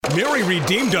Mary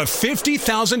redeemed a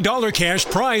 $50,000 cash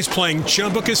prize playing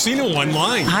Chumba Casino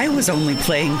online. I was only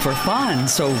playing for fun,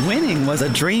 so winning was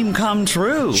a dream come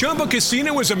true. Chumba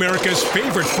Casino is America's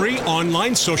favorite free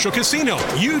online social casino.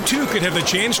 You too could have the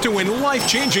chance to win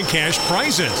life-changing cash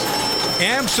prizes.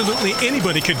 Absolutely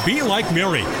anybody could be like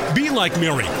Mary. Be like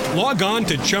Mary. Log on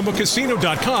to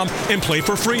ChumbaCasino.com and play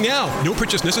for free now. No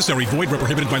purchase necessary. Void where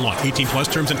prohibited by law. 18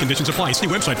 plus terms and conditions apply. See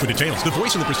website for details. The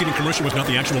voice in the preceding commercial was not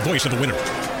the actual voice of the winner.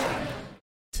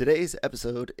 Today's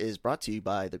episode is brought to you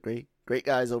by the great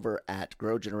guys over at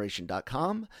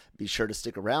GrowGeneration.com. Be sure to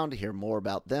stick around to hear more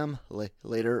about them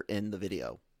later in the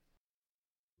video.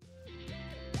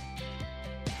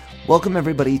 Welcome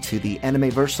everybody to the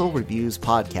Anime-Versal Reviews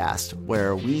podcast,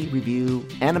 where we review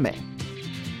anime,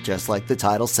 just like the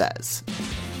title says.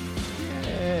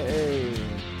 Hey.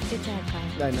 Good job,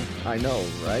 Kyle. I know,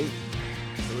 right?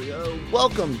 Here we go.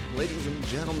 Welcome, ladies and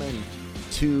gentlemen,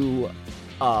 to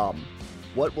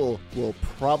what will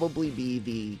probably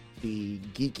be the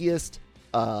geekiest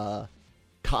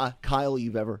Kyle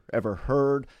you've ever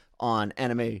heard on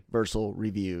Anime-Versal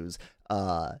Reviews.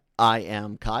 I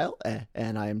am Kyle,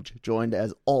 and I am joined,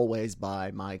 as always,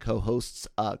 by my co-hosts,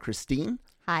 Christine.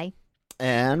 Hi.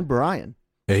 And Brian.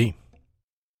 Hey.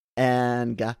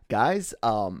 And guys,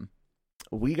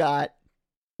 we got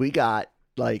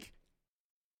like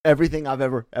everything I've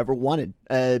ever wanted.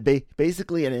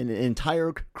 Basically an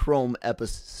entire Chrome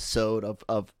episode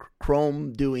of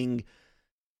Chrome doing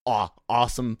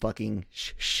awesome fucking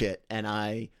shit, and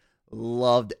I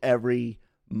loved every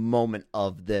moment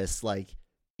of this. Like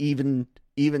even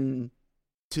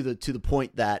to the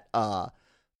point that the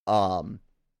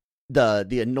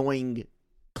annoying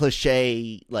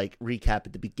cliche like recap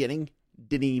at the beginning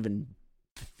didn't even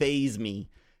faze me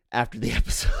after the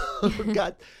episode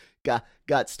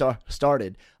got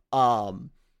started.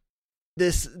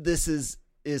 This is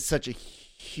such a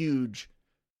huge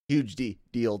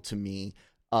deal to me.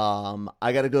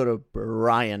 I got to go to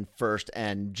Brian first,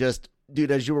 and just,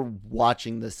 dude, as you were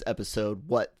watching this episode,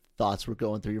 what thoughts were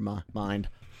going through your mind?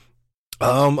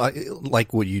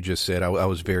 Like what you just said, I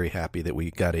was very happy that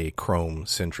we got a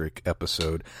Chrome-centric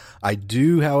episode. I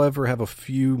do, however, have a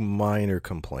few minor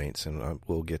complaints, and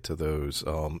we'll get to those.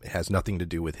 It has nothing to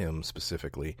do with him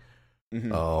specifically.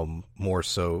 Mm-hmm. More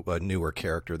so a newer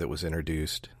character that was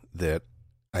introduced that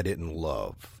I didn't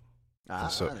love.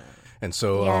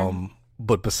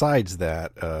 But besides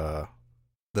that,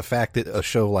 the fact that a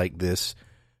show like this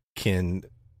can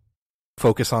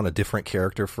focus on a different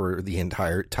character for the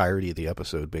entirety of the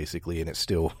episode, basically, and it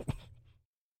still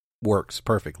works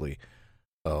perfectly,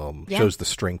 shows the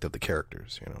strength of the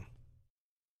characters, you know.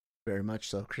 Very much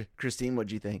so. Christine, what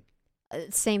do you think?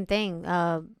 Same thing.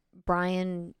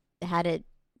 Brian had it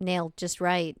nailed just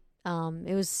right.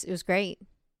 It was great.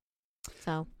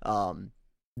 So,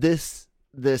 this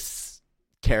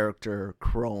character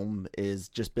Chrome is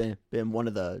just been one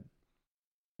of the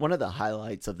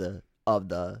highlights of the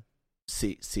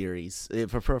series.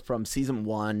 From season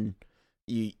 1,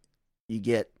 you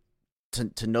get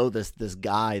to know this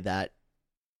guy that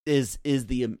is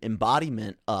the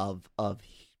embodiment of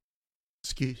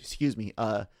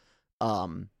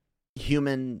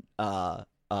human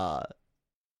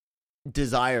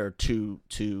desire to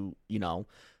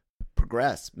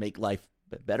progress, make life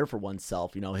better for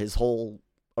oneself. You know, his whole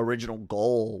original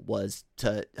goal was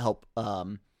to help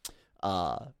Ruri,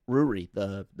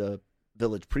 the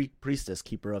village priestess,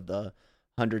 keeper of the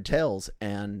 100 Tails,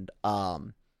 and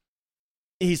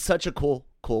he's such a cool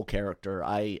character.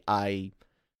 I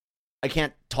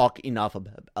can't talk enough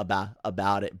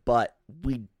about it, but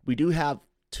we do have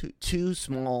two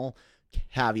small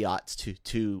caveats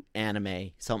to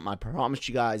anime. Something I promised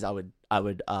you guys I would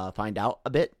find out a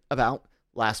bit about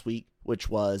last week, which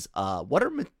was what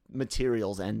are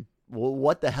materials, and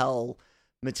what the hell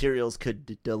materials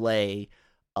could delay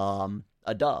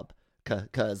a dub.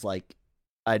 Because, like,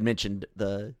 I'd mentioned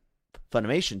the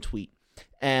Funimation tweet,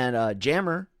 and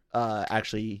Jammer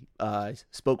actually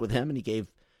spoke with him, and he gave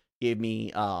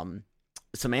me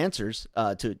some answers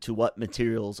to what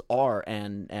materials are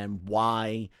and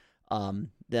why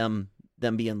them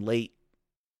being late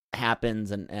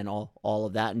happens and all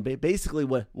of that. And basically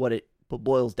what it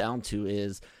boils down to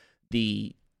is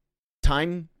the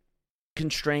time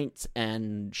constraints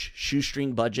and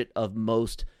shoestring budget of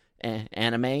most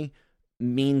anime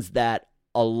means that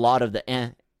a lot of the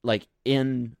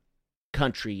in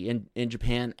country in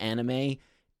Japan anime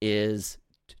is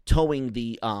towing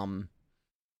the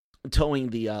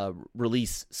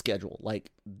release schedule.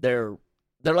 Like they're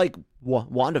like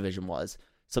WandaVision was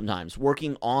sometimes,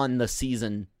 working on the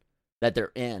season that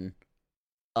they're in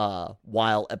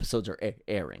while episodes are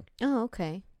airing. Oh,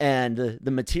 okay. And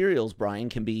the materials, Brian,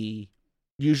 can be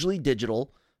usually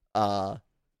digital.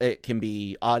 It can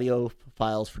be audio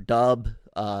files for dub,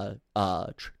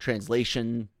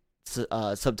 translation,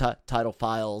 subtitle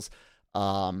files,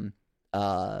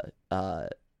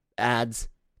 ads,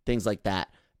 things like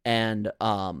that. And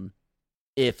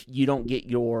if you don't get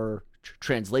your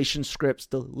translation scripts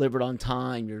delivered on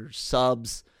time, your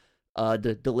subs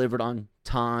delivered on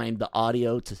time, the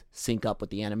audio to sync up with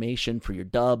the animation for your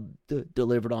dub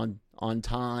delivered on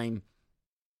time,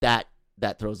 that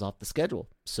throws off the schedule.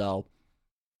 So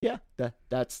yeah,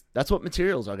 that's what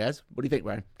materials are, guys. What do you think,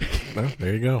 Brian? Well,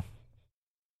 there you go.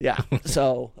 Yeah.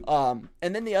 So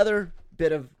and then the other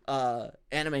bit of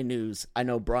anime news, I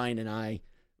know Brian and I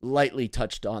lightly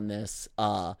touched on this.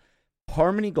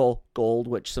 Harmony Gold,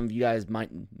 which some of you guys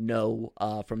might know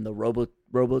from the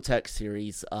Robotech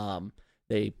series.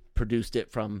 They produced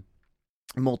it from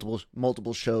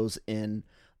multiple shows in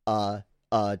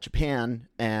Japan,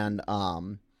 and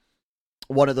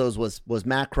one of those was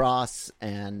Macross,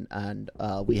 and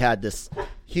we had this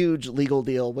huge legal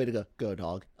deal. Way to go,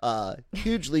 dog!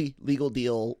 Hugely legal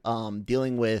deal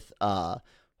dealing with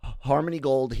Harmony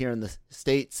Gold here in the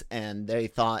States, and they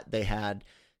thought they had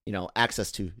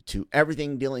access to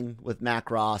everything dealing with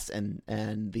Macross,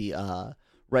 and the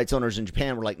rights owners in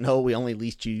Japan were like, no, we only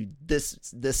leased you this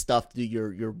stuff to do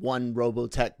your one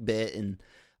Robotech bit. And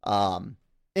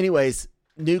anyways,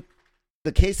 the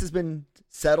case has been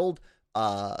settled.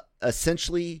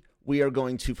 Essentially, we are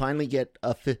going to finally get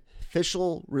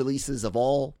official releases of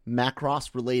all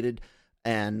Macross related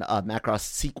and Macross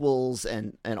sequels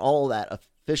and all that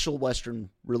official Western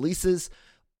releases.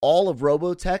 All of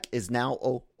Robotech is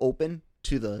now open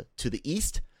to the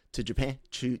East, to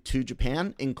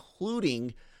Japan,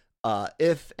 including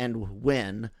if and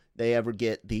when they ever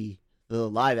get the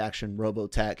live action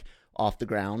Robotech off the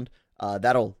ground.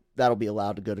 That'll be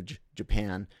allowed to go to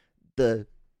Japan.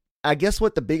 I guess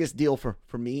what the biggest deal for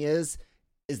me is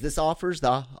this offers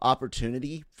the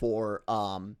opportunity for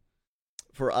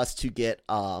us to get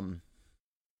how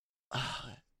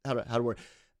to word,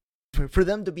 for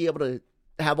them to be able to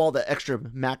have all the extra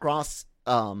Macross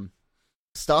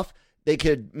stuff. They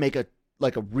could make a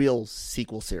real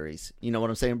sequel series. You know what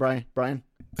I'm saying, Brian?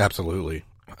 Absolutely.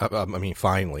 I mean,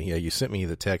 finally. Yeah, you sent me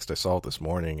the text. I saw it this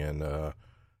morning, and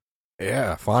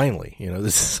yeah, finally.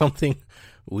 This is something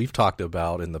we've talked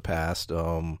about in the past.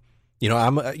 I'm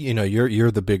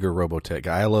you're the bigger Robotech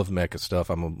guy. I love mecha stuff.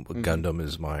 Gundam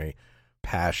is my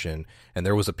passion, and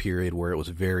there was a period where it was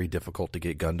very difficult to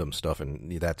get Gundam stuff,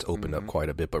 and that's opened up quite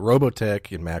a bit. But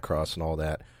Robotech and Macross and all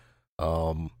that,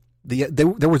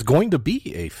 there was going to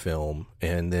be a film,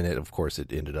 and then of course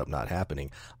it ended up not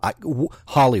happening.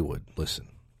 Hollywood, listen.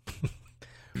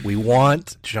 We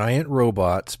want giant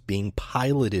robots being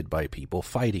piloted by people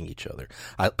fighting each other.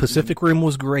 Pacific Rim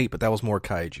was great, but that was more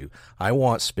kaiju. I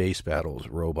want space battles,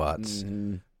 robots,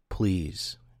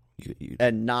 please.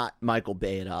 And not Michael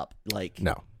Bay it up.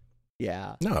 No.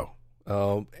 Yeah. No.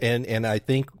 And I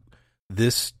think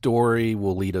this story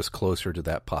will lead us closer to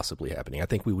that possibly happening. I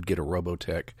think we would get a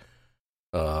Robotech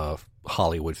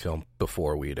Hollywood film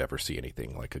before we'd ever see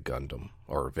anything like a Gundam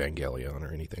or Evangelion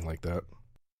or anything like that.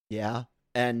 Yeah.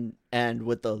 And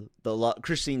with the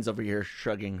Christine's over here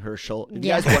shrugging her shoulder. You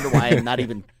guys wonder why I'm not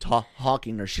even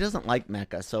talking to her. She doesn't like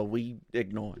mecha, so we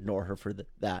ignore her for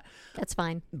that. That's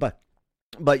fine. But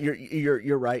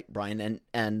you're right, Brian.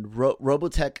 And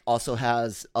Robotech also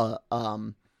has a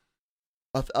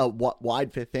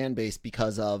wide fan base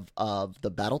because of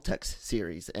the BattleTech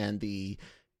series and the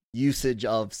usage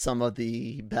of some of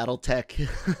the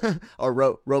BattleTech or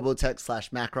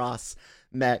Robotech / Macross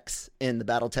mechs in the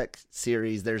BattleTech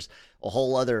series. There's a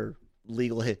whole other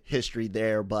legal history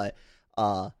there, but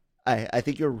I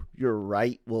think you're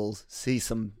right. We'll see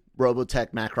some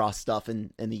Robotech Macross stuff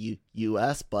in the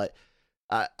U.S., but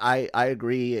I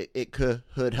agree it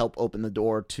could help open the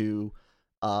door to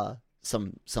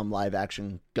some live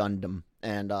action Gundam,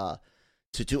 and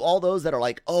to all those that are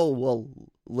like, oh well,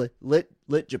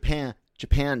 let Japan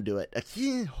do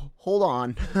it. Hold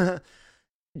on.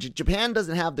 Japan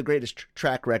doesn't have the greatest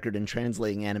track record in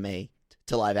translating anime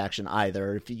to live action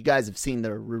either. If you guys have seen the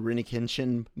Rurouni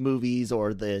Kenshin movies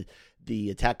or the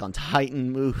Attack on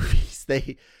Titan movies,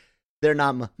 they're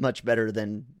not much better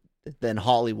than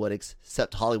Hollywood,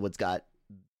 except Hollywood's got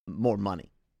more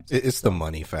money. It's the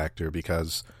money factor,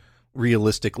 because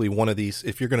realistically, one of these,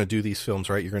 if you're going to do these films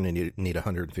right, you're going to need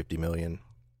 150 million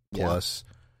plus,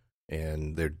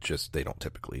 and they don't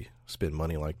typically spend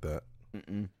money like that.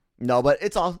 No, but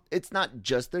it's not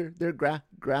just their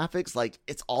graphics. Like,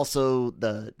 it's also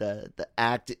the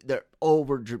act. They're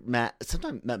over dramatic.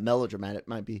 Sometimes melodramatic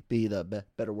might be the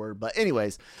better word. But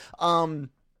anyways,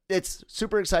 it's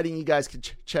super exciting. You guys can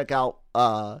check out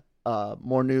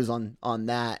more news on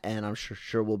that, and I'm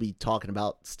sure we'll be talking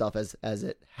about stuff as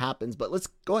it happens. But let's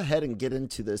go ahead and get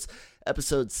into this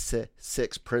episode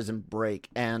 6, Prison Break,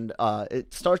 and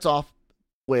it starts off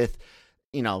with,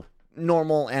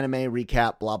 normal anime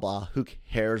recap, blah blah, who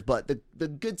cares. But the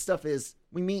good stuff is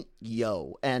we meet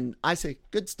Yo, and I say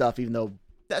good stuff even though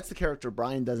that's the character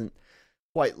Brian doesn't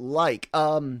quite like.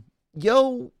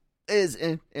 Yo is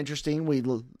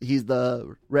interesting. He's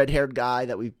the red-haired guy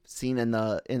that we've seen in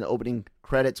the opening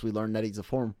credits. We learned that he's a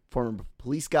former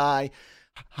police guy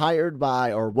hired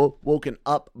by, or woken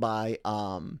up by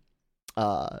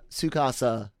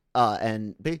Tsukasa,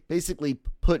 and basically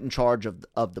put in charge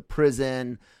of the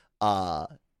prison.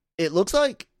 It looks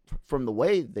like from the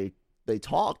way they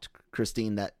talked,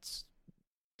 Christine, that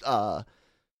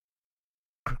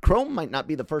Chrome might not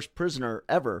be the first prisoner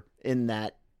ever in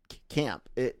that camp.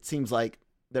 It seems like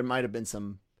there might have been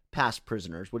some past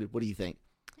prisoners. What do you think?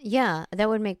 Yeah, that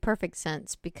would make perfect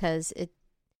sense, because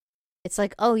it's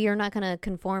like, oh, you're not going to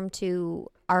conform to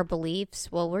our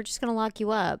beliefs. Well, we're just going to lock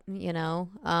you up,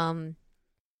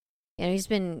 he's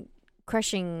been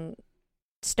crushing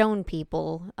stone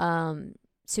people,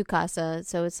 Tsukasa,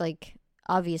 so it's like,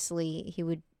 obviously he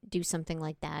would do something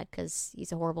like that because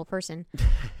he's a horrible person.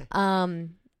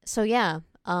 So yeah,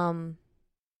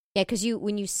 because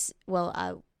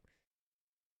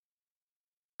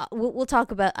we'll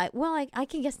talk about. I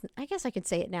guess I could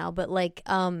say it now, but like,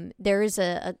 there is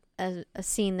a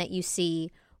scene that you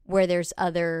see where there's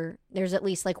at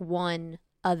least like one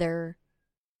other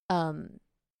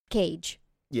cage,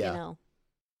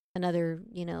 another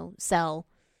cell.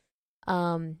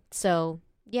 So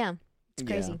yeah, it's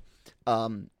crazy. Yeah.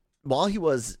 While he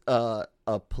was a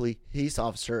police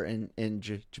officer in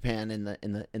Japan in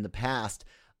the past,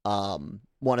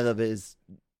 one of his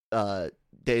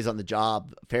days on the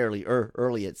job, fairly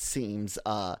early it seems,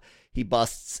 he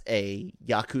busts a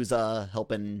yakuza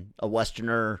helping a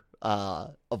Westerner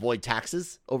avoid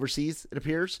taxes overseas, it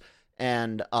appears,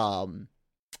 and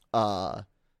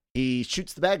he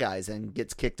shoots the bad guys and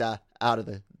gets kicked out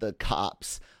of the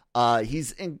cops.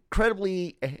 He's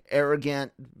incredibly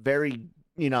arrogant, very,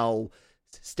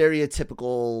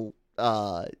 stereotypical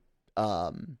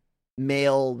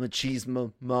male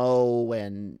machismo,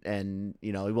 and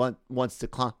he wants to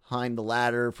climb the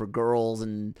ladder for girls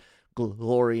and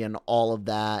glory and all of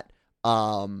that.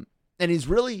 And he's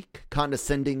really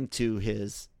condescending to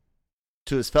his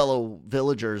fellow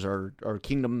villagers or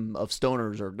kingdom of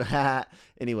stoners, or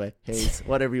anyway,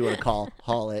 whatever you want to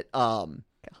call it.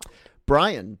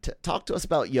 Brian, talk to us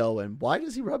about Yo, and why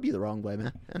does he rub you the wrong way,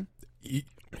 man?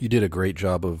 You did a great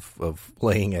job of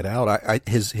laying it out.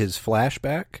 His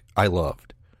flashback, I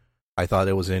loved. I thought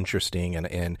it was interesting,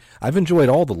 and I've enjoyed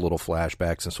all the little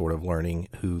flashbacks and sort of learning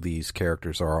who these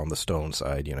characters are on the stone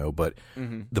side, but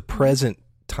the present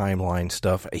timeline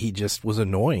stuff, he just was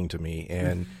annoying to me.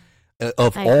 And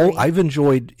I've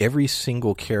enjoyed every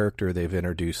single character they've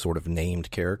introduced, sort of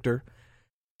named character.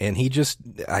 And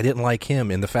I didn't like him,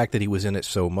 and the fact that he was in it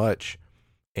so much,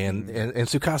 and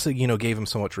Tsukasa, gave him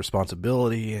so much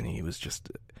responsibility, and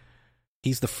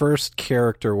he's the first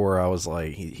character where I was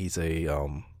like, he's a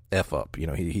F up,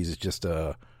 he's just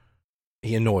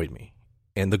he annoyed me,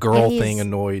 and the girl thing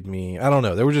annoyed me. I don't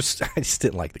know, I just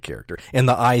didn't like the character, and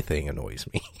the eye thing annoys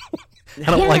me. I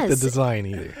don't like the design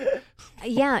either.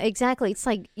 Yeah, exactly. It's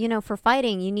like, for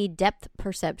fighting, you need depth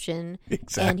perception,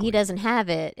 exactly. And he doesn't have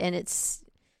it, and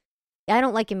I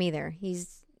don't like him either.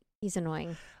 He's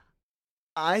annoying.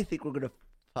 I think we're going to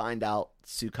find out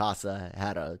Tsukasa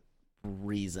had a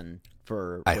reason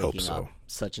for waking up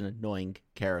such an annoying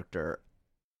character.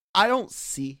 I don't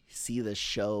see this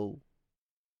show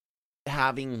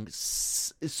having,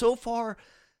 so far,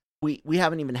 we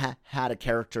haven't even had a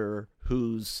character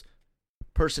whose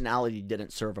personality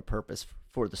didn't serve a purpose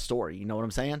for the story. You know what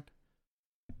I'm saying?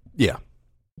 Yeah.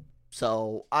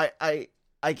 So I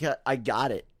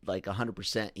got it, like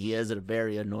 100%. He is a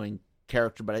very annoying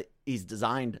character, but he's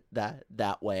designed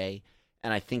that way,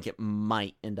 and I think it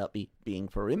might end up being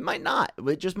for him. It might not.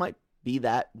 It just might be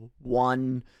that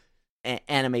one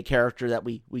anime character that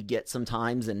we get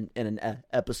sometimes in an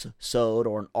episode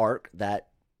or an arc that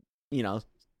we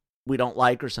don't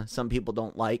like, or some people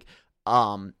don't like.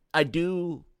 I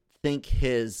do think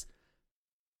his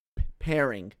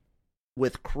pairing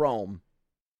with Chrome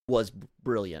was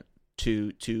brilliant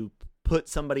to put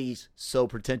somebody so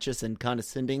pretentious and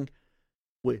condescending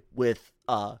with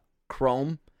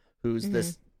Chrome, who's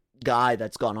this guy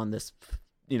that's gone on this,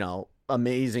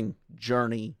 amazing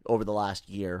journey over the last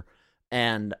year,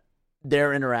 and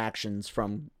their interactions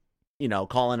from,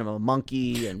 calling him a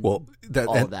monkey and all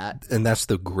of that. And that's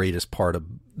the greatest part of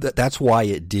that. That's why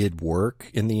it did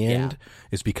work in the end,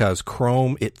 is because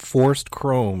it forced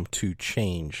Chrome to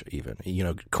change even.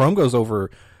 Chrome goes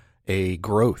over a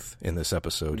growth in this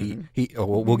episode.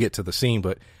 We'll get to the scene,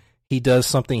 but he does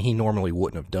something he normally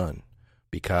wouldn't have done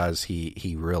because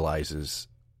he realizes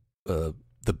the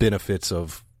benefits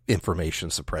of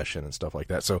information suppression and stuff like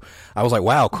that. So I was like,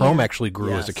 wow, Chrome actually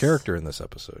grew as a character in this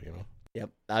episode, Yep,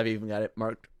 I've even got it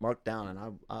marked down, and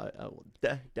I will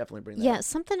definitely bring that. Yeah, up.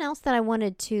 something else that I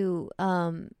wanted to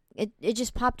it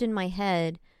just popped in my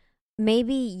head.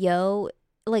 Maybe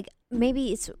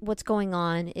maybe it's what's going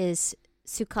on is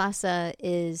Tsukasa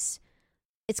it's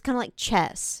kind of like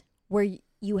chess, where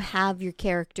you have your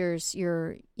characters,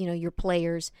 your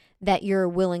players that you're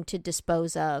willing to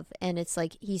dispose of, and it's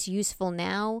like he's useful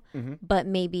now, but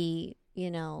maybe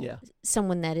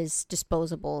someone that is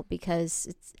disposable, because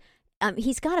it's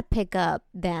he's got to pick up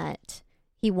that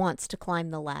he wants to climb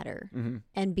the ladder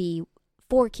and be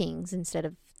 4 kings instead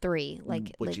of 3,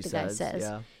 like the guy says.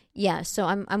 Yeah, so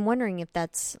I'm wondering if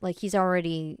that's like he can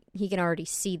already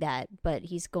see that, but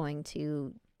he's going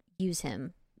to use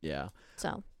him. Yeah.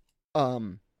 So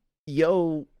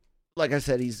Yo, like I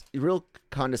said, he's real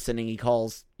condescending. He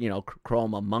calls,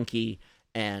 Chrome a monkey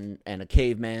and a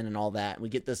caveman and all that. And we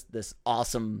get this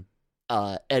awesome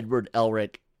Edward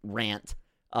Elric rant,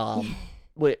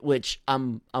 which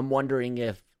I'm wondering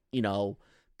if,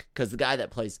 because the guy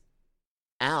that plays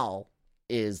Al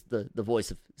is the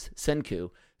voice of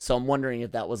Senku. So I'm wondering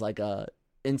if that was like a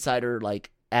insider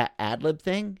like ad lib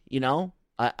thing,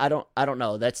 I don't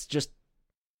know. That's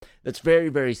very,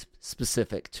 very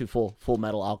specific to Full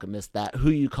Metal Alchemist. That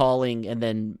who you calling, and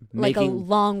then making like a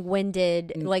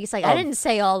long-winded. Like it's like I didn't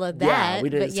say all of that. Yeah, we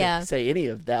didn't but say any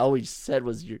of that. All we said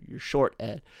was your short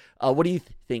Ed. What do you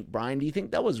think, Brian? Do you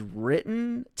think that was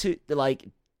written to like?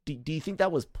 Do you think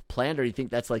that was planned, or do you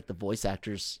think that's like the voice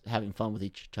actors having fun with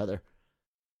each other?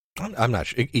 I'm not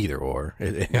sure. Either or.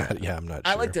 Yeah, I'm not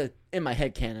sure. I like to, in my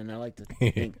head canon, I like to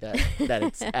think that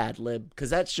it's ad lib, because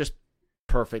that's just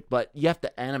perfect, but you have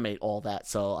to animate all that,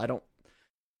 so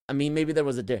maybe there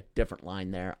was a different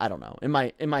line there. I don't know. In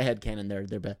my head canon, they're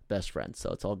best friends,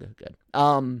 so it's all good.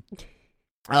 I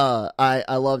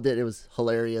loved it. It was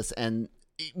hilarious, and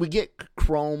we get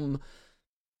Chrome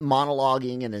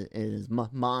monologuing in his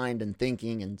mind and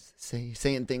thinking and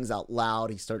saying things out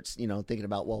loud. He starts, thinking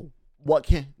about, well, what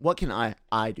can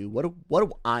I do? What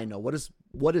do I know?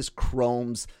 What is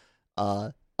Chrome's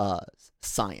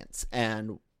science?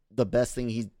 And the best thing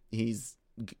he's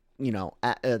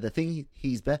the thing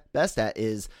he's best at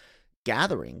is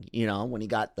gathering. When he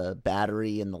got the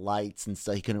battery and the lights and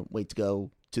stuff, he couldn't wait to go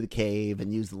to the cave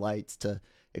and use the lights to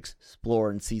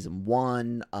explore in season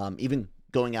 1. Even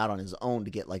going out on his own to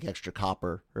get like extra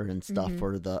copper and stuff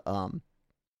for the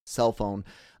cell phone.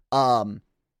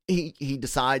 He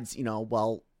decides,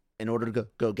 well, in order to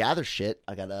go gather shit,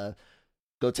 I gotta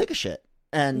go take a shit.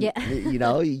 And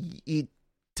he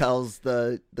tells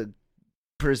the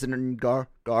prison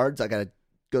guards, I gotta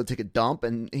go take a dump,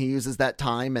 and he uses that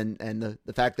time and the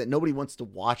fact that nobody wants to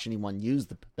watch anyone use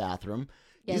the bathroom.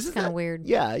 Yeah, it's kind of weird.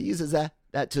 Yeah, he uses that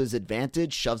to his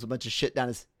advantage, shoves a bunch of shit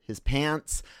down his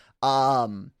pants,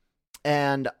 and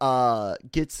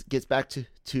gets back to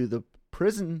the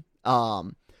prison,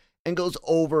 and goes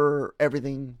over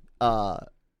everything that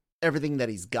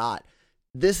he's got.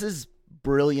 This is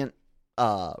brilliant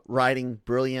writing,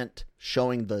 brilliant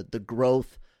showing the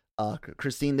growth.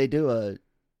 Christine, they do a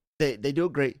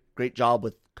great job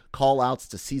with call outs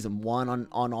to season 1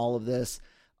 on all of this.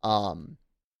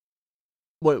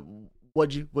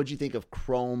 What'd you think of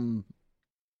Chrome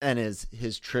and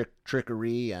his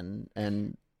trickery and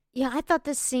Yeah, I thought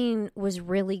this scene was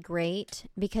really great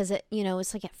because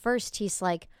it's like at first he's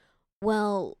like,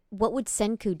 well, what would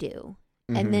Senku do?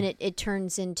 And then it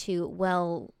turns into,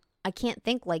 well, I can't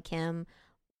think like him.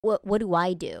 What do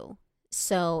I do?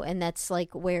 So, and that's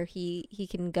like where he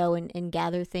can go and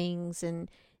gather things and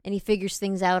he figures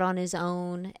things out on his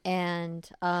own. And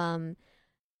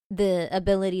the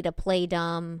ability to play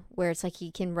dumb, where it's like he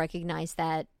can recognize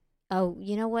that, oh,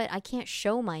 you know what? I can't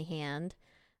show my hand.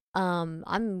 I'm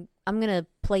gonna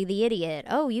play the idiot.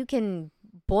 Oh, you can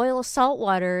boil salt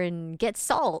water and get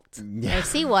salt, or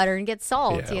seawater and get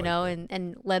salt,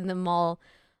 and let them all,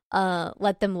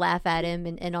 let them laugh at him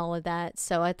and all of that.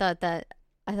 So I thought that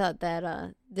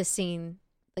this scene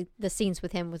like the scenes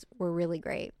with him were really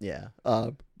great. Yeah.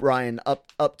 Brian,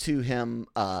 up to him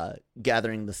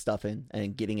gathering the stuff in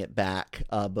and getting it back.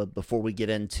 But before we get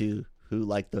into who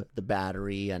liked the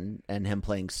battery and him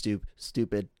playing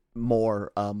stupid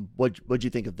more, what'd you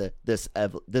think of this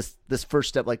first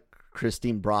step like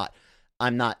Christine brought?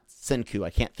 I'm not Senku.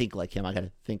 I can't think like him. I got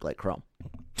to think like Chrome.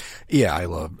 Yeah,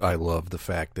 I love the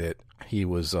fact that he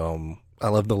was. I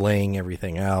love the laying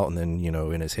everything out, and then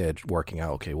in his head working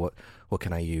out. Okay, what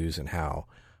can I use and how?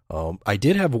 I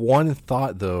did have one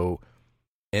thought though,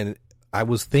 and I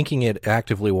was thinking it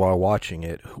actively while watching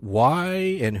it.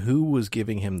 Why and who was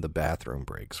giving him the bathroom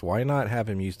breaks? Why not have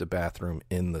him use the bathroom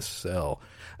in the cell?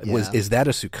 Yeah. Is that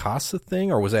a Tsukasa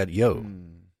thing or was that Yo?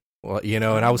 Well,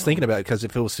 and I was thinking about it because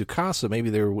if it was Tsukasa, maybe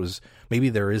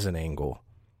there is an angle.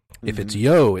 If it's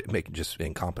Yo, it make just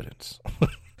incompetence.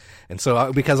 And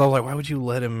so because I was like, why would you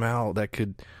let him out? That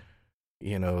could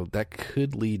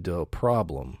lead to a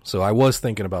problem. So I was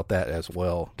thinking about that as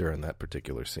well during that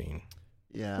particular scene.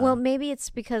 Yeah. Well, maybe it's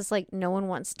because like no one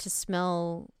wants to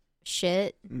smell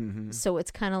shit. So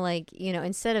it's kind of like,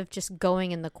 instead of just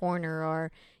going in the corner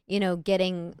or,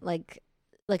 getting like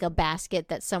a basket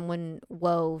that someone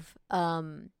wove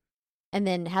and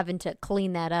then having to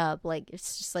clean that up, like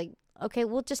it's just like, okay,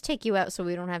 we'll just take you out so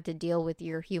we don't have to deal with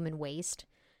your human waste.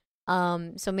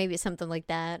 So maybe it's something like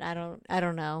that. I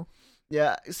don't know.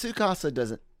 Yeah, Tsukasa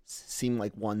doesn't seem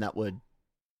like one that would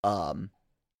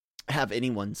have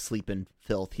anyone sleep in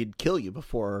filth. He'd kill you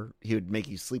before he would make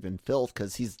you sleep in filth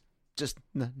because he's just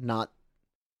not.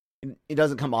 He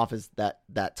doesn't come off as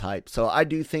that type. So I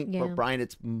do think for Brian,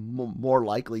 it's more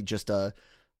likely just a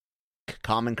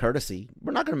common courtesy.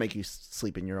 We're not going to make you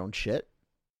sleep in your own shit.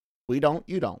 We don't.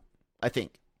 You don't. I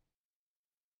think.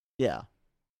 Yeah.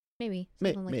 Maybe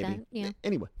something like that. Yeah.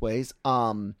 Anyways,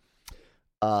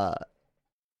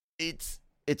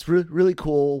 it's really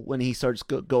cool when he starts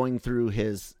going through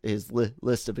his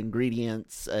list of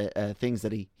ingredients, things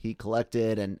that he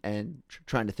collected, and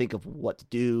trying to think of what to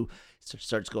do.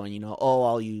 Starts going,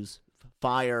 I'll use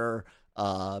fire,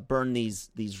 burn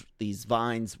these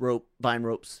vine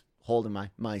ropes holding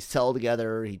my cell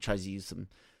together. He tries to use some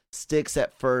sticks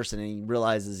at first, and then he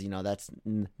realizes, that's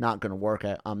not going to work.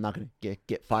 I'm not going to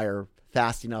get fire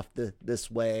fast enough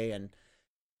this way, and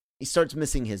he starts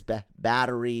missing his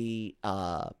battery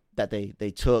that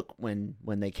they took when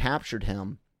they captured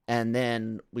him, and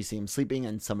then we see him sleeping,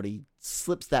 and somebody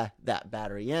slips that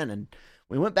battery in. And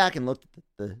we went back and looked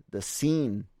at the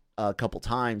scene a couple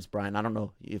times, Brian. I don't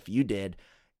know if you did.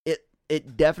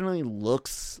 It definitely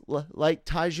looks like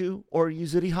Taiju or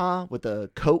Yuzuriha with a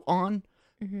coat on.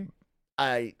 Mm-hmm.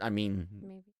 I mean,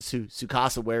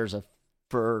 Tsukasa wears a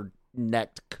fur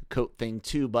necked coat thing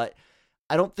too, but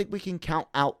I don't think we can count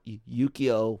out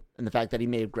Yukio and the fact that he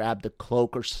may have grabbed a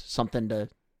cloak or something to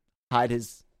hide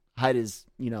his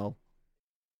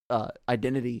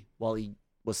identity while he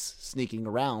was sneaking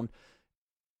around.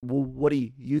 Well, what do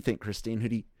you think, Christine? Who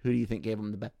do you think gave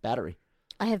him the battery?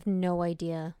 I have no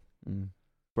idea.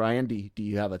 Brian, do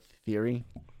you have a theory?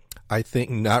 I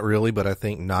think not really, but I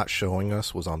think not showing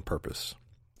us was on purpose.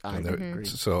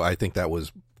 So I think that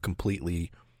was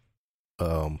completely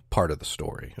part of the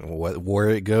story. Where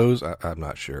it goes, I'm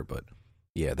not sure, but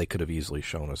yeah, they could have easily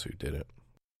shown us who did it.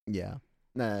 Yeah.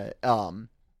 When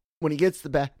he gets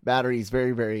the battery, he's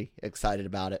very, very excited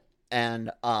about it, and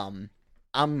I'm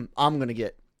gonna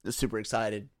get super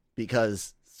excited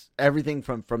because everything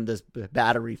from this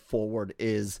battery forward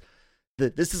is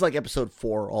this is like episode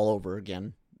 4 all over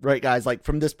again, right, guys? Like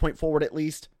from this point forward, at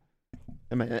least.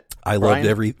 I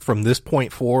loved from this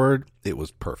point forward. It was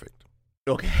perfect.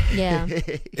 Okay. Yeah.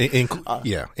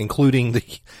 Including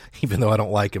even though I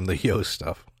don't like him, the Yo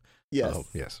stuff. Yes.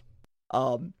 Yes.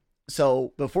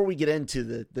 So before we get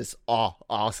into this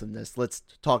awesomeness, let's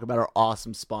talk about our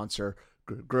awesome sponsor,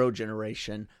 Grow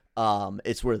Generation.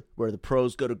 It's where the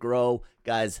pros go to grow,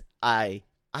 guys. I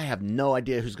have no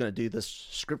idea who's going to do this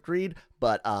script read,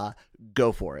 but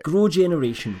go for it. Grow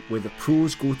Generation, where the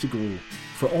pros go to grow.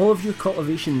 For all of your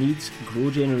cultivation needs,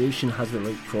 Grow Generation has the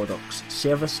right products,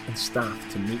 service and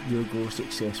staff to make your grow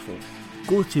successful.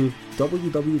 Go to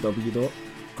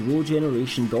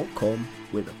www.growgeneration.com,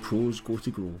 where the pros go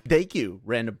to grow. Thank you,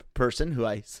 random person who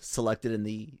I selected in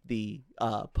the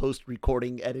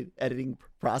post-recording editing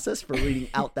process for reading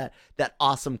out that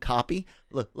awesome copy.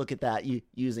 Look at that, you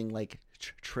using like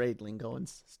trade lingo and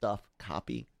stuff.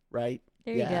 Copy, right?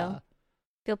 There you go.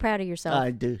 Feel proud of yourself. I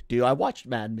do. I watched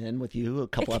Mad Men with you a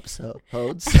couple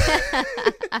episodes.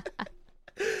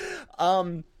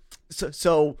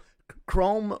 So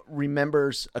Chrome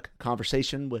remembers a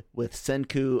conversation with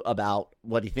Senku about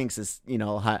what he thinks is,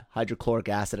 hydrochloric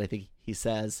acid, I think he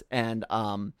says, and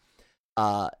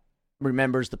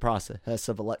remembers the process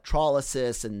of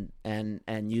electrolysis and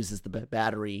uses the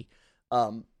battery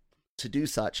to do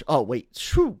such. Oh,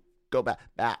 wait, go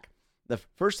back. The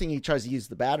first thing he tries to use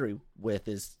the battery with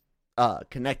is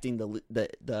connecting the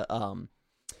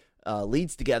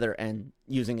leads together and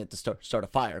using it to start a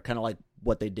fire, kind of like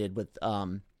what they did with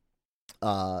the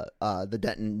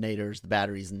detonators, the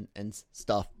batteries, and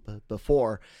stuff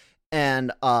before,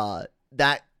 and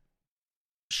that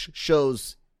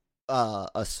shows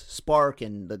a spark,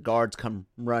 and the guards come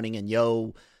running, and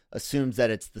Yo assumes that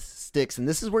it's the sticks, and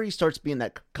this is where he starts being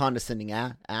that condescending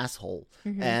asshole,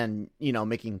 and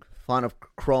making fun of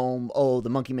Chrome. Oh, the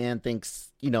Monkey Man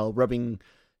thinks rubbing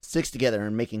sticks together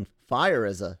and making fire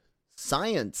as a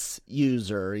science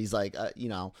user. He's like, a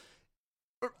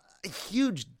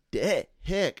huge dick,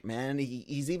 man.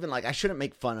 He's even like, I shouldn't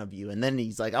make fun of you, and then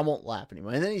he's like, I won't laugh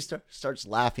anymore, and then he starts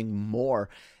laughing more.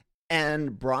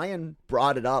 And Brian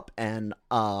brought it up, and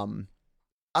Brian,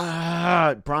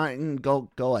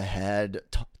 go ahead,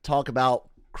 talk about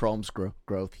Chrome's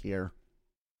growth here.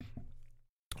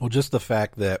 Well, just the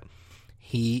fact that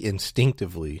he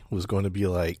instinctively was going to be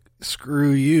like,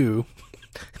 screw you,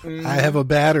 I have a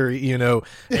battery, and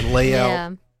lay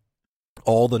out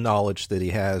all the knowledge that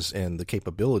he has and the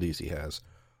capabilities he has.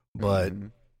 But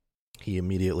he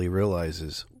immediately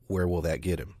realizes, where will that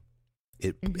get him?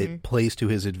 It plays to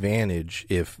his advantage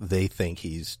if they think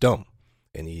he's dumb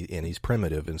and he's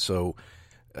primitive. And so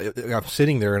I'm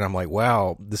sitting there and I'm like,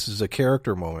 wow, this is a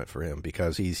character moment for him,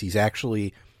 because he's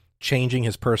actually changing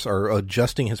his or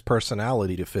adjusting his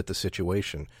personality to fit the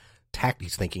situation.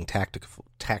 He's thinking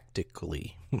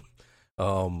tactically.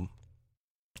 And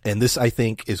this, I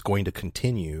think, is going to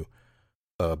continue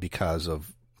because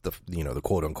of the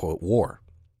quote unquote war.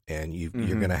 And you're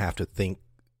going to have to think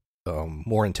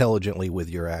more intelligently with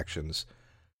your actions.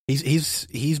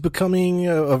 He's becoming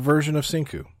a version of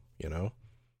Senku,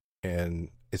 and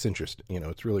it's interesting.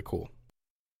 It's really cool.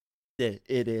 It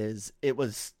is. It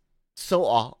was so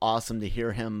awesome to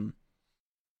hear him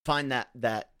find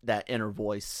that inner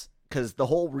voice, because the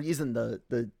whole reason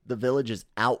the village is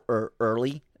out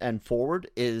early and forward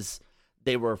is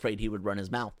they were afraid he would run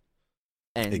his mouth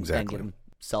and get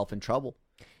himself in trouble.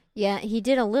 Yeah, he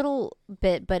did a little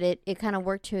bit, but it kind of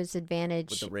worked to his advantage.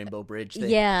 With the rainbow bridge thing?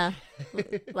 Yeah.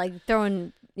 Like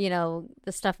throwing, the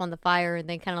stuff on the fire, and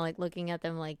then kind of like looking at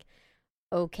them like,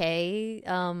 okay,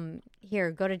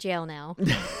 here, go to jail now.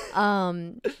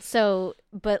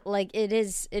 But like it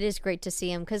is great to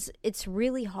see him, because it's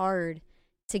really hard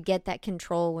to get that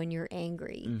control when you're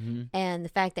angry. And the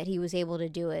fact that he was able to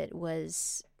do it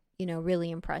was, really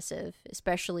impressive,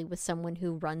 especially with someone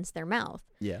who runs their mouth.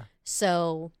 Yeah.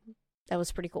 So that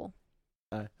was pretty cool.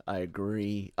 I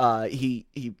agree.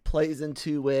 He plays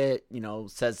into it,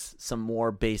 says some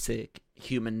more basic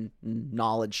human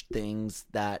knowledge things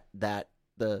that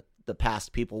the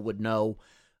past people would know,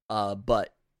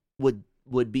 but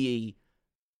would be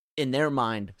in their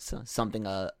mind something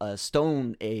a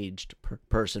stone aged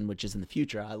person, which is in the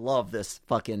future. I love this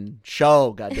fucking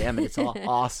show. God damn it, it's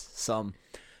awesome.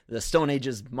 The Stone Age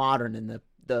is modern, and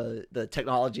the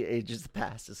technology age is the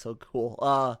past. It's so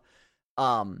cool.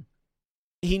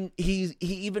 He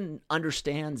even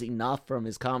understands enough from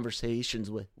his conversations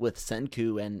with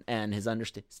Senku and his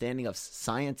understanding of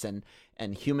science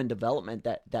and human development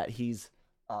that he's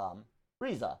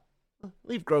Riza,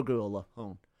 leave Grogu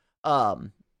alone.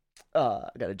 I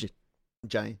got a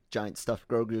giant stuffed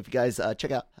Grogu. If you guys check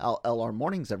out LR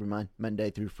Mornings every Monday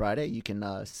through Friday, you can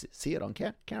see it on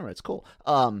camera. It's cool.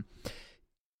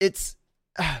 It's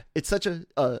such a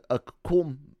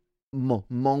cool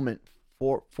moment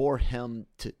for him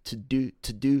to do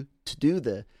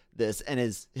this, and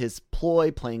his ploy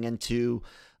playing into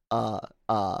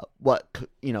what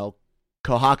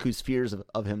Kohaku's fears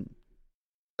of him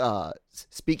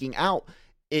speaking out.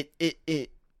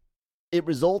 It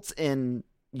results in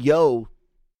Yo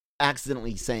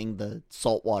accidentally saying the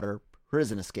saltwater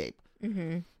prison escape.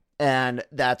 And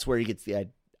that's where he gets the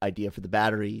idea for the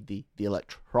battery, the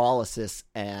electrolysis,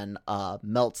 and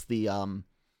melts the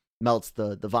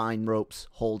vine ropes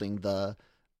holding the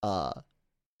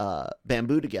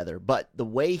bamboo together. But the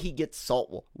way he gets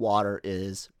salt water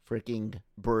is freaking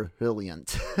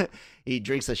brilliant. He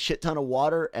drinks a shit ton of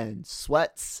water and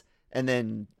sweats, and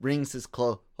then wrings his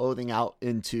clothing out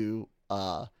into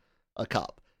a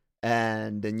cup,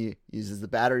 and then uses the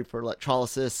battery for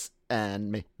electrolysis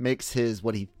and makes his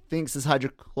what he thinks is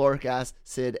hydrochloric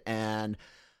acid, and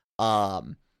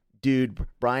Dude,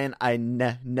 Brian, I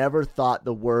never thought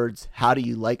the words "How do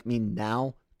you like me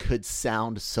now" could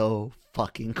sound so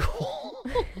fucking cool.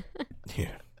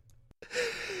 Yeah.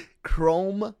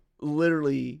 Chrome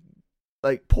literally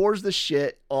like pours the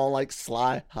shit all like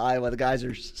sly high while the guys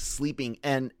are sleeping,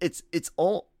 and it's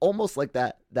almost like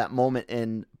that moment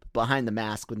in Behind the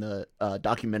Mask when the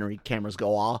documentary cameras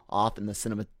go off and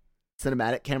the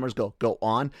cinematic cameras go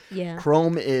on. Yeah.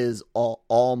 Chrome is all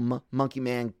Monkey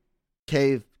Man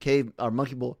cave or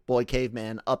Monkey Boy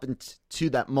caveman up into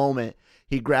that moment.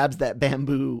 He grabs that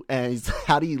bamboo and he's,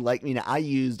 how do you like me now? I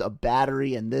used a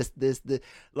battery and this,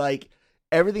 like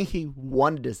everything he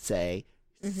wanted to say,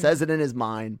 says it in his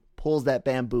mind, pulls that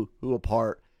bamboo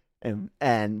apart,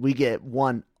 and we get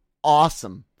one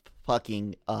awesome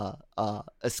fucking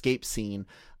escape scene.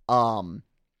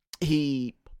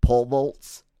 He pole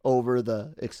vaults over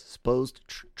the exposed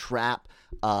trap,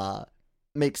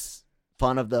 makes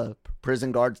fun of the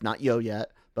prison guards, not Yo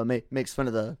yet, but makes fun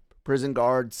of the prison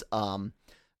guards for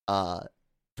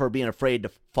being afraid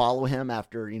to follow him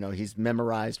after, he's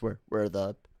memorized where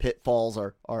the pitfalls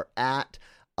are at.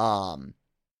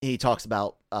 He talks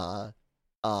about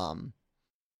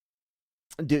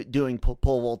doing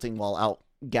pole vaulting while out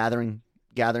gathering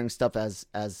stuff as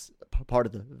part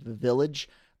of the village.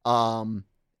 And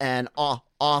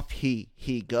off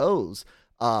he goes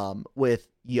with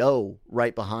Yo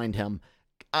right behind him.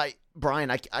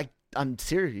 Brian, I'm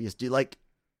serious, dude. Like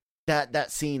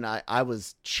that scene, I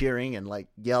was cheering and like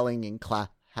yelling and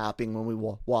clapping when we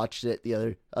watched it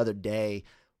the other day.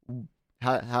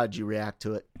 How did you react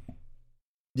to it?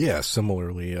 Yeah,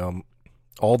 similarly,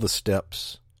 all the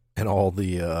steps and all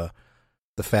the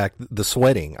fact, the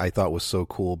sweating I thought was so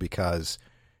cool because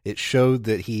it showed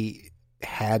that he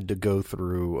had to go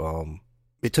through.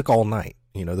 It took all night.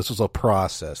 This was a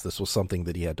process. This was something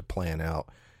that he had to plan out,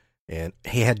 and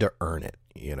he had to earn it.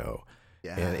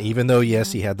 Yeah. And even though,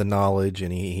 yes, he had the knowledge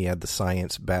and he had the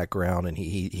science background and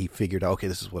he figured out, okay,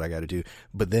 this is what I got to do.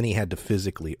 But then he had to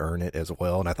physically earn it as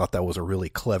well. And I thought that was a really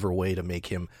clever way to make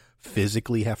him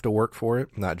physically have to work for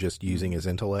it, not just using his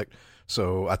intellect.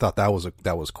 So I thought that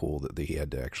was cool that he had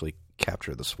to actually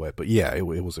capture the sweat. But yeah, it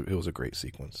was a great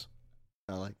sequence.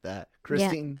 I like that.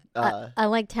 Christine? Yeah, I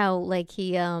liked how like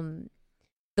he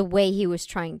the way he was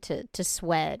trying to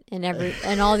sweat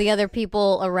and all the other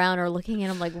people around are looking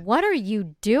at him like, what are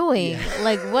you doing? Yeah.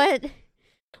 Like what?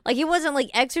 Like he wasn't like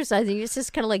exercising. He was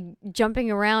just kind of like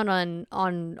jumping around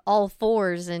on all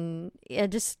fours, and it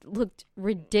just looked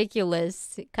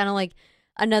ridiculous. Kind of like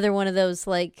another one of those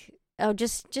like, oh,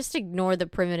 just ignore the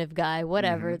primitive guy.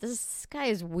 Whatever. Mm-hmm. This guy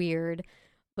is weird.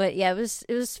 But yeah, it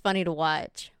was funny to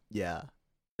watch. Yeah.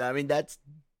 I mean, that's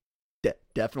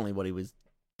definitely what he was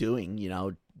doing,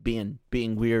 being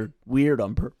weird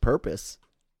on purpose,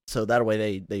 so that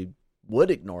way they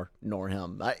would ignore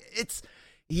him.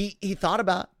 He thought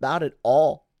about it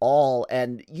all,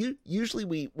 and usually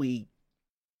we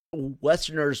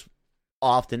Westerners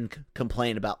often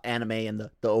complain about anime and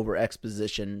the over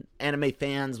exposition. Anime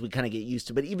fans we kind of get used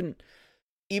to, but even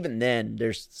then,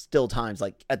 there's still times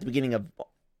like at the beginning of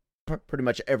pretty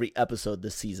much every episode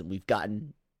this season, we've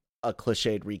gotten a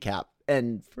cliched recap.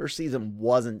 And first season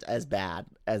wasn't as bad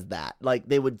as that. Like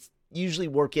they would usually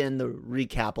work in the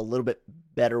recap a little bit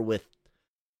better with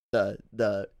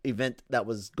the event that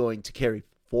was going to carry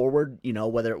forward.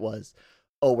 Whether it was,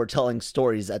 we're telling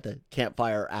stories at the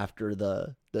campfire after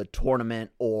the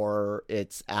tournament, or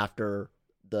it's after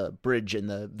the bridge in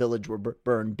the village were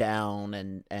burned down,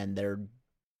 and they're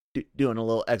doing a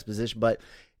little exposition. But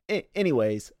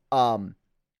anyways,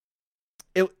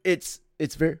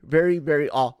 it's very, very,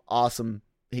 very awesome.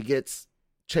 He gets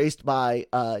chased by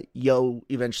Yo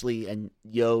eventually, and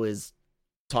Yo is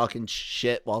talking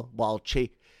shit while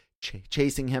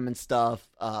chasing him and stuff.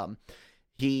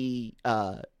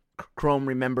 Chrome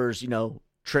remembers,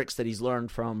 tricks that he's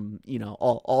learned from,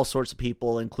 all sorts of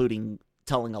people, including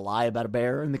telling a lie about a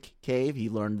bear in the cave. He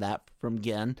learned that from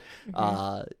Gen.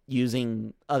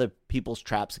 Using other people's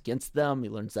traps against them. He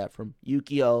learns that from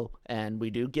Yukio, and we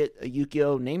do get a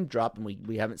Yukio name drop, and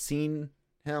we haven't seen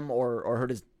him or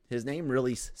heard his name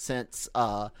really since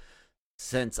Chrome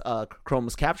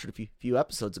was captured a few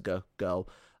episodes ago.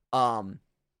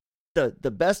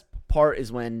 The best part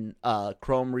is when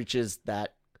Chrome reaches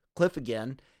that cliff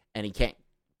again, and he can't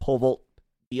pole vault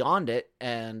beyond it,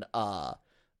 and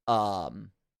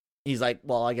he's like,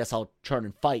 well, I guess I'll turn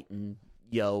and fight, and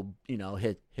Yo,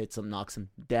 hits him, knocks him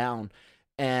down,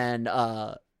 and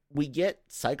we get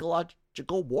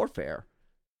psychological warfare.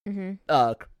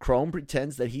 Chrome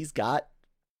pretends that he's got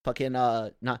fucking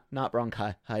not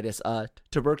bronchitis,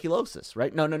 tuberculosis,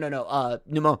 right? No,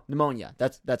 pneumonia.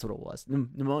 That's what it was,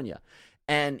 pneumonia.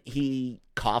 And he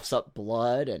coughs up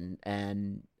blood and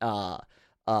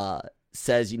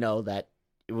says, that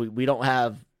we don't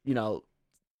have,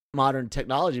 modern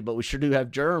technology, but we sure do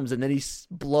have germs. And then he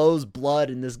blows blood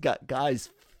in this guy's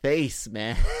face,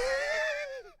 man.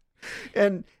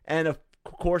 and of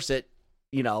course it,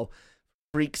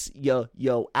 freaks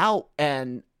yo out.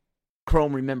 And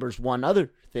Chrome remembers one other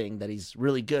thing that he's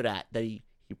really good at, that he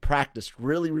practiced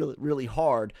really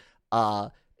hard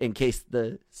in case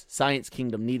the Science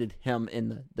Kingdom needed him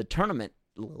in the tournament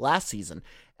last season.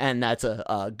 And that's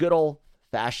a good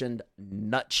old-fashioned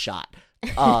nut shot.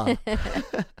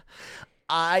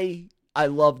 I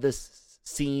love this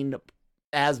scene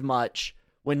as much.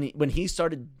 When he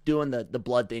started doing the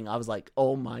blood thing, I was like,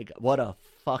 oh my God, what a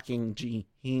fucking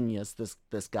genius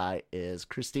this guy is.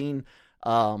 Christine,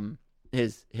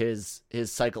 his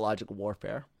psychological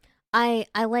warfare. I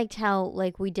liked how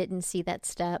we didn't see that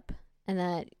step, and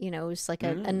that it was like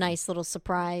a nice little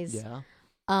surprise. Yeah.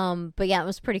 But yeah, it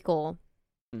was pretty cool.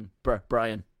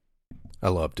 Brian, I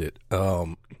loved it.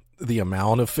 The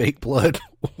amount of fake blood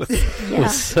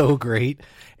was so great,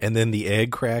 and then the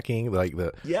egg cracking,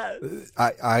 I'm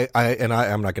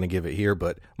not going to give it here,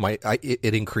 but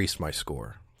it increased my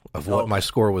score of what my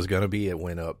score was going to be. It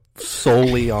went up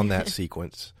solely on that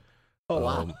sequence. Oh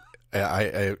wow!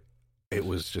 It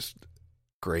was just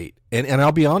great, and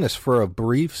I'll be honest, for a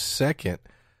brief second,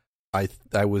 I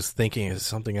was thinking, is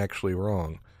something actually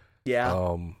wrong?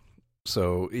 Yeah.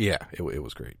 So yeah, it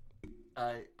was great.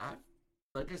 I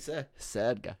like I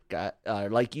said, guy,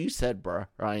 like you said,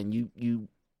 Brian,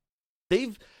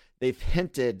 they've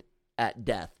hinted at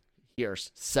death here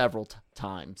several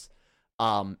times,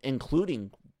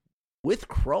 including with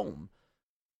Chrome,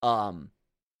 and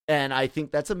I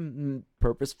think that's a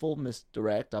purposeful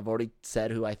misdirect. I've already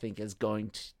said who I think is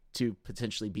going to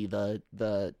potentially be the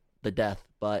death,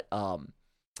 but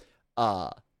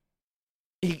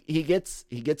he gets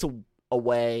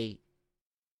away.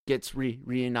 Gets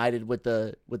reunited with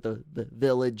the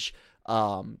village.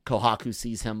 Kohaku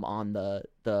sees him on the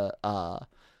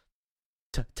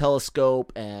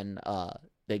telescope, and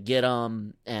they get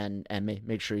him and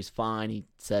make sure he's fine. He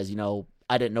says,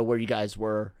 I didn't know where you guys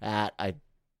were at. I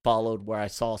followed where I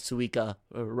saw Suika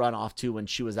run off to when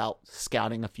she was out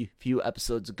scouting a few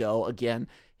episodes ago. Again,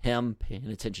 him paying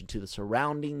attention to the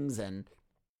surroundings and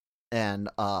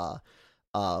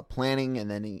planning,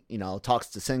 and then he talks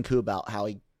to Senku about how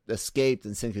he escaped,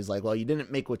 and Senku's like, well, you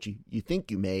didn't make what you think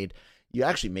you made. You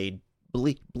actually made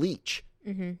bleach.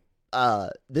 Mm-hmm.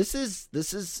 This is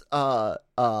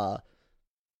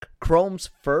Chrome's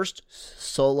first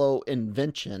solo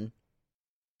invention.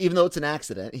 Even though it's an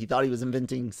accident, he thought he was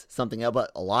inventing something else,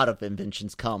 but a lot of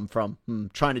inventions come from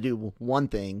trying to do one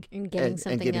thing and getting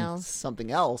something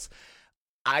else.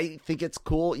 I think it's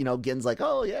cool. Gen's like,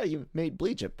 oh yeah, you made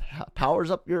bleach. It powers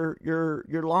up your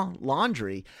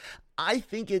laundry. I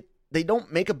think they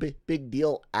don't make a big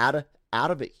deal out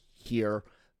of it here,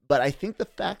 but I think the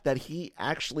fact that he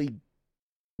actually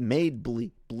made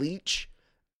bleach,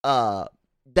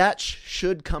 that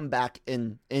should come back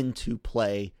into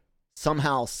play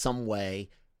somehow, some way.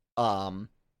 And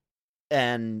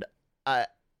I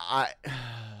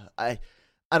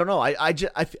don't know. I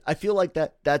feel like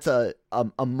that's a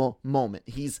moment.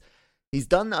 He's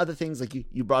done the other things, like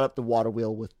you brought up the water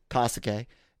wheel with Kasuke,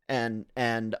 and he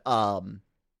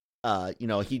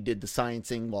did the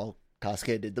sciencing while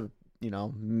Kasuke did the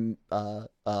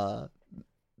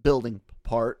building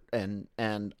part, and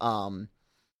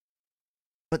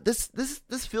but this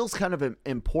feels kind of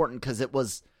important because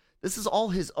this is all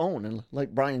his own, and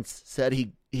like Brian said,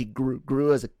 he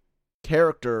grew as a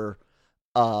character,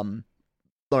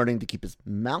 learning to keep his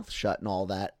mouth shut and all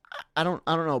that. I don't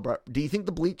know, bro. Do you think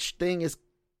the bleach thing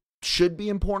should be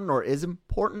important or is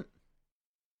important?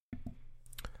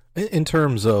 In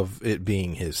terms of it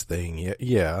being his thing,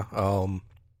 yeah.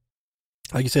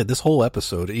 Like you said, this whole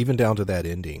episode, even down to that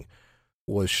ending,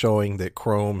 was showing that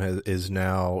Chrome is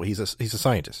now he's a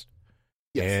scientist.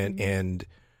 Yes. And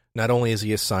not only is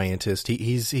he a scientist,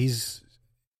 he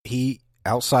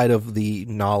outside of the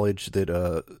knowledge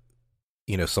that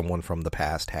someone from the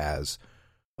past has,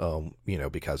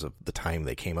 because of the time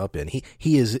they came up in,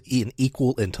 he is an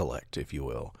equal intellect, if you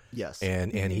will. Yes.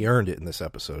 And he earned it in this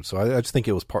episode. So I just think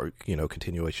it was part,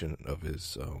 continuation of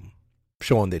his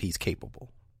showing that he's capable.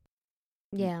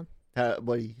 Yeah.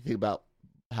 What do you think about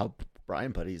how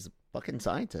Brian put it? He's a fucking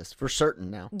scientist for certain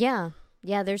now. Yeah.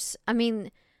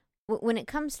 When it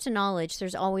comes to knowledge,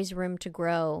 there's always room to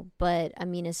grow. But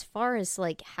as far as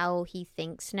like how he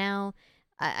thinks now,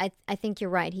 I think you're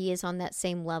right. He is on that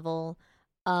same level.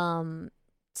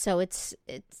 So it's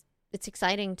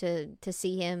exciting to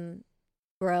see him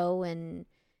grow, and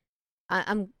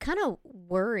I'm kind of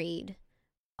worried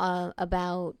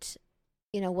about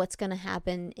what's going to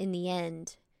happen in the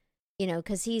end.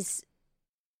 Because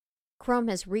Chrome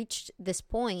has reached this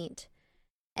point,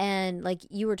 and like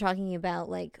you were talking about,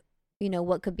 like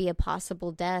what could be a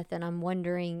possible death, and I'm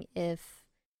wondering if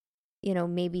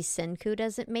maybe Senku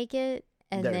doesn't make it.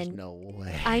 And There's then, no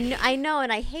way. I know,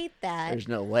 and I hate that. There's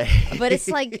no way. But it's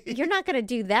like, you're not going to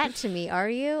do that to me, are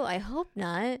you? I hope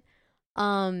not.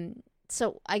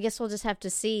 So I guess we'll just have to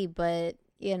see, but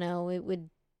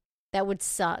that would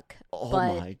suck. Oh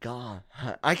but, my god.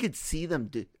 I could see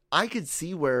them I could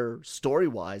see where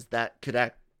story-wise that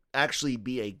could actually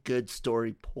be a good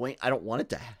story point. I don't want it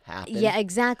to happen. Yeah,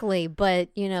 exactly. But,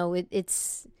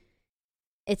 it's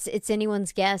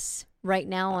anyone's guess right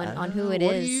now on who it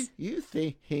is. What do you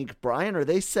think, Brian? Are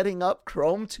they setting up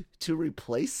Chrome to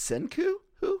replace Senku?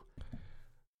 Who?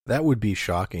 That would be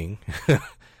shocking.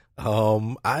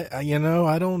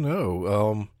 I don't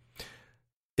know.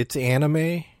 It's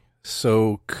anime,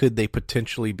 so could they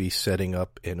potentially be setting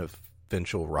up an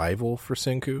eventual rival for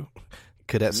Senku?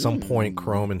 Could at some point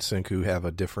Chrome and Senku have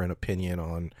a different opinion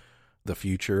on the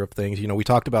future of things? We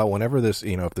talked about whenever this,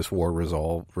 if this war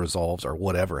resolves or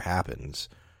whatever happens,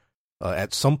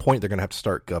 at some point they're going to have to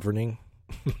start governing.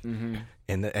 Mm-hmm.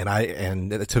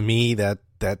 and to me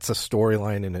that's a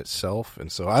storyline in itself,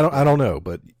 and so I don't know,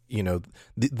 but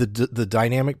the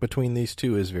dynamic between these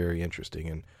two is very interesting,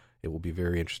 and it will be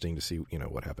very interesting to see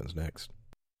what happens next.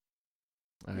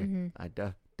 I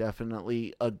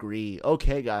definitely agree.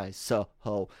 Okay, guys. So,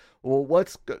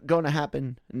 what's going to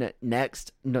happen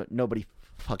next? Nobody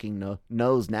fucking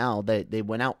knows now. They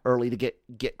went out early to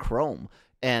get Chrome,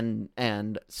 and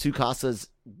Tsukasa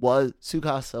was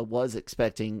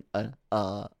expecting an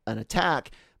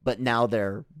attack, but now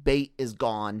their bait is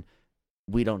gone.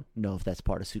 We don't know if that's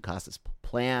part of Tsukasa's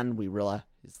plan. We realized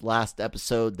last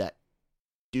episode that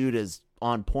dude is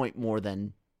on point more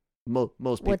than most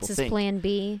people think. What's his plan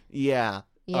B? Yeah.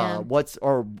 Yeah. What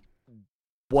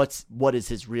is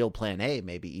his real plan A?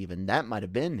 Maybe even that might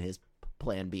have been his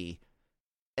plan B.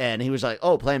 And he was like,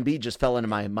 "Oh, plan B just fell into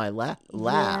my lap."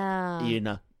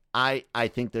 Yeah. I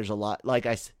think there's a lot. Like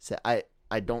I said, I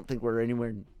don't think we're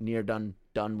anywhere near done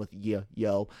with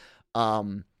Yo.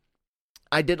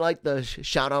 I did like the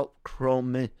shout out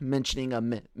Chrome mentioning a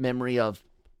memory of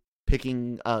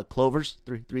picking clovers,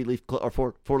 three leaf or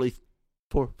four leaf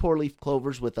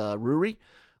clovers with Ruri.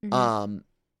 Mm-hmm.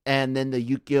 And then the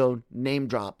Yukio name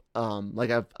drop.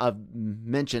 Like I've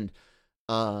mentioned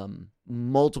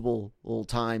multiple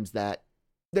times that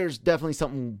there's definitely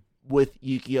something with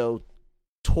Yukio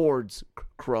towards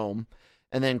Chrome,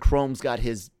 and then Chrome's got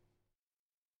his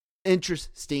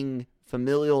interesting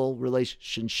familial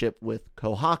relationship with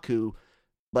Kohaku,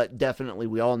 but definitely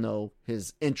we all know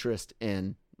his interest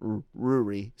in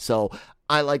Ruri. So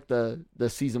I like the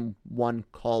season 1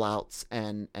 call outs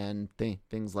and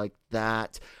things like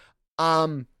that.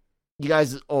 You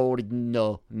guys already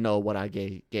know what I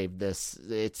gave this.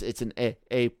 It's an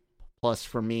A plus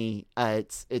for me.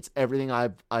 It's everything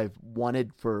I've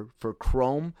wanted for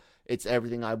Chrome. It's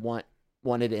everything I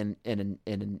wanted in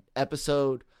an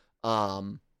episode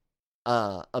about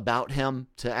him,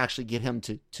 to actually get him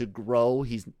to grow.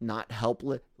 He's not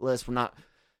helpless. We're not,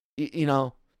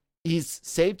 he's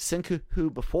saved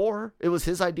Senku before. It was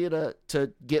his idea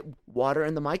to get water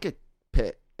in the mica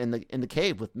pit in the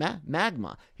cave with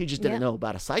magma. He just didn't know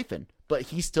about a siphon, but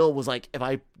he still was like, if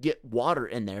I get water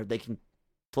in there, they can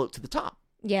float to the top.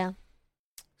 Yeah.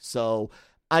 So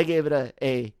I gave it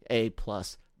a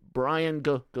plus. Brian,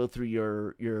 go through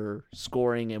your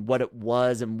scoring and what it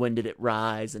was and when did it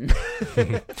rise, and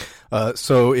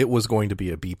so it was going to be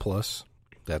a B plus.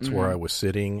 That's where I was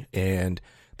sitting, and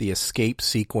the escape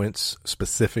sequence,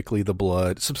 specifically the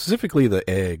blood, specifically the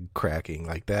egg cracking,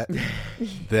 like that.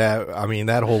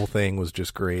 That whole thing was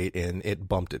just great, and it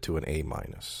bumped it to an A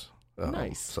minus.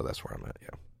 Nice. So that's where I'm at.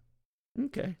 Yeah.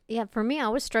 Okay. Yeah, for me, I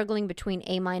was struggling between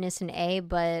A minus and A,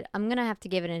 but I'm gonna have to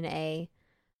give it an A.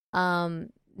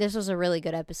 This was a really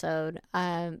good episode.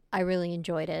 I really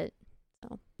enjoyed it.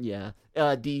 So. Yeah.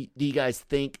 Do you guys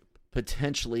think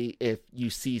potentially, if you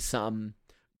see some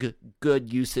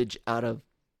good usage out of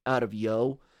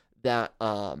Yo, that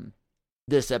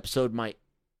this episode might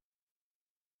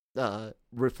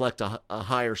reflect a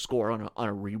higher score on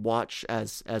a rewatch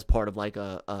as part of like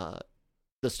the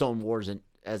Stone Wars and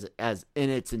as in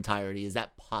its entirety? Is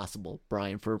that possible,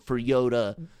 Brian, for Yo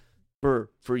to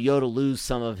lose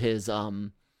some of his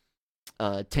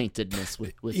taintedness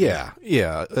with yeah.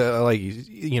 Like,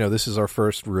 this is our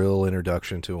first real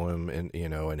introduction to him, and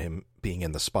and him being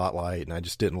in the spotlight, and I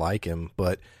just didn't like him.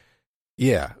 But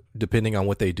yeah, depending on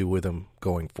what they do with him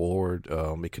going forward,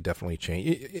 it could definitely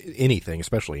change anything,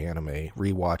 especially anime.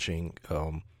 Rewatching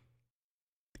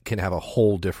can have a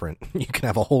whole different. You can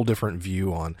have a whole different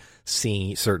view on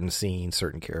certain scenes,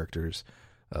 certain characters.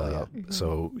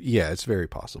 So yeah, it's very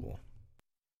possible.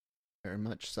 Very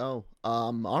much so.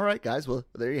 All right, guys. Well,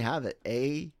 there you have it.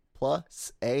 A+,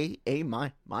 A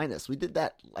minus. We did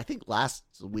that, I think, last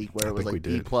week, where it was like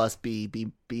B+,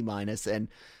 B minus, and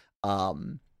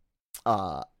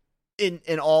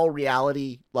in all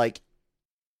reality, like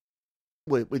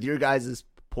with your guys'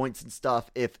 points and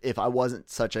stuff, if I wasn't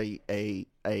such a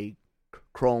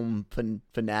Chrome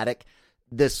fanatic,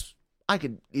 this I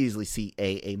could easily see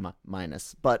A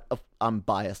minus, but I'm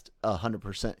biased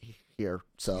 100% here.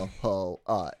 So,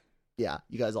 yeah,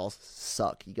 you guys all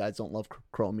suck. You guys don't love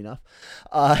Chrome enough.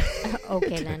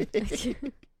 Okay then.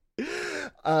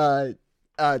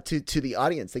 To the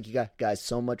audience, thank you guys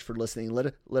so much for listening.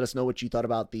 Let us know what you thought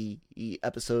about the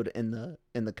episode in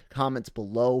the comments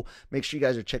below. Make sure you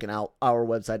guys are checking out our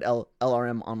website,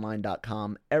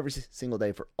 lrmonline.com, every single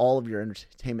day for all of your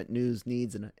entertainment news,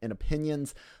 needs, and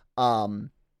opinions.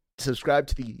 Subscribe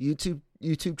to the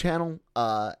YouTube channel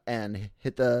and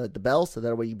hit the bell, so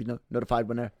that way you'll be notified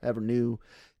whenever new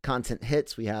content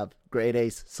hits. We have grade A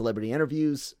celebrity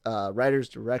interviews, writers,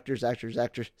 directors, actors,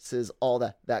 actresses, all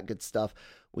that good stuff.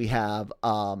 We have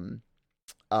what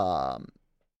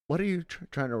are you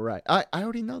trying to write? I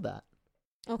already know that.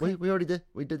 Okay. We already did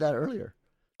that earlier.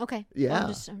 Okay. Yeah.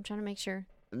 Well, I'm trying to make sure.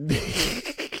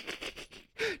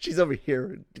 She's over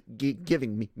here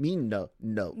giving me notes.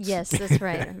 Yes, that's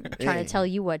right. I'm trying to tell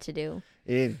you what to do.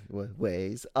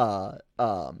 Anyways,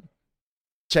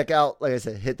 check out, like I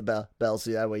said, hit the bell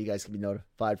so that way you guys can be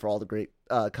notified for all the great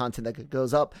content that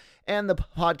goes up. And the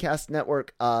podcast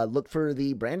network, look for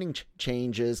the branding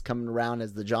changes coming around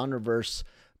as the Genreverse,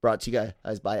 brought to you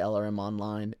guys by LRM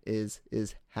Online, is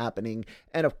happening.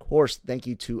 And of course, thank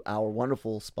you to our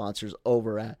wonderful sponsors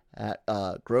over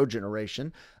at Grow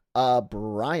Generation.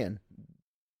 Brian,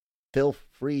 feel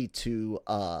free to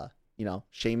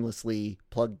shamelessly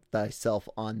plug thyself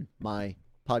on my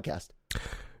podcast.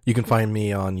 You can find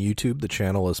me on YouTube. The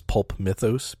channel is Pulp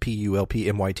Mythos,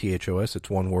 PULPMYTHOS. It's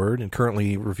one word. And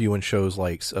currently reviewing shows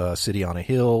like City on a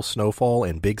Hill, Snowfall,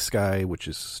 and Big Sky, which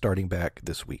is starting back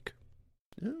this week.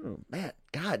 Oh, man.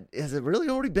 God, has it really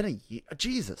already been a year?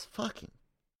 Jesus fucking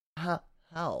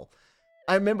hell.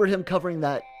 I remember him covering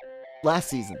that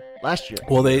last year.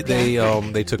 Well, they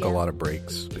took a lot of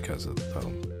breaks because of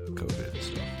COVID and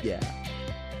stuff. Yeah.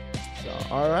 So,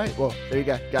 all right. Well, there you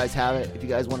guys have it. If you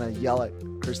guys want to yell at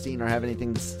Christine or have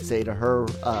anything to say to her,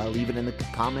 leave it in the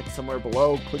comments somewhere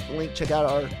below. Click the link, check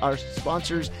out our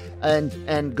sponsors,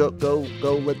 and go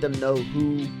let them know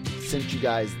who sent you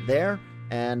guys there,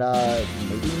 and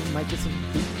maybe you might get some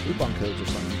coupon codes or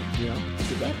something.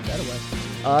 Get that away.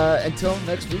 Until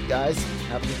next week, guys,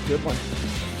 have a good one.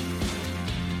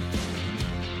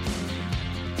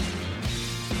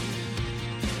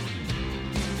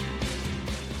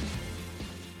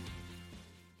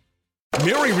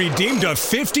 Mary redeemed a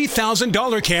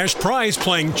 $50,000 cash prize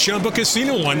playing Chumba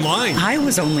Casino online. I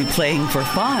was only playing for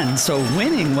fun, so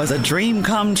winning was a dream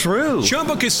come true.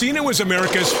 Chumba Casino is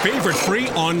America's favorite free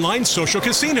online social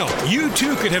casino. You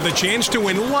too could have the chance to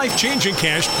win life-changing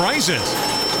cash prizes.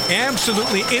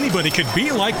 Absolutely anybody could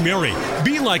be like Mary.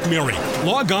 Be like Mary.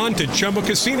 Log on to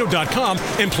ChumbaCasino.com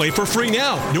and play for free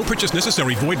now. No purchase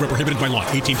necessary. Void where prohibited by law.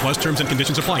 18+ terms and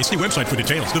conditions apply. See website for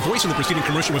details. The voice in the preceding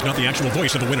commercial was not the actual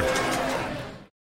voice of the winner.